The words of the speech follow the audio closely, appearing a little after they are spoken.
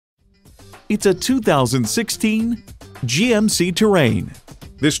It's a 2016 GMC Terrain.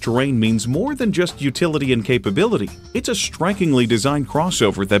 This Terrain means more than just utility and capability. It's a strikingly designed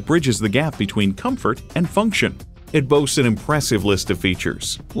crossover that bridges the gap between comfort and function. It boasts an impressive list of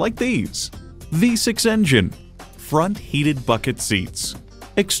features, like these: V6 engine, front heated bucket seats,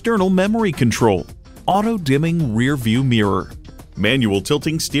 external memory control, auto-dimming rear-view mirror, manual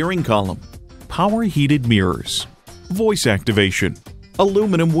tilting steering column, power heated mirrors, voice activation,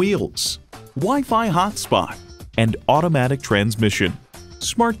 aluminum wheels, Wi-Fi hotspot, and automatic transmission.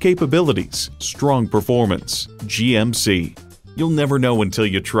 Smart capabilities, strong performance, GMC. You'll never know until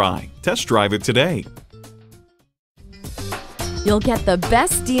you try. Test drive it today. You'll get the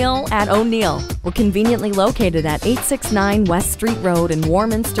best deal at O'Neill. We're conveniently located at 869 West Street Road in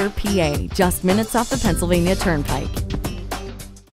Warminster, PA, just minutes off the Pennsylvania Turnpike.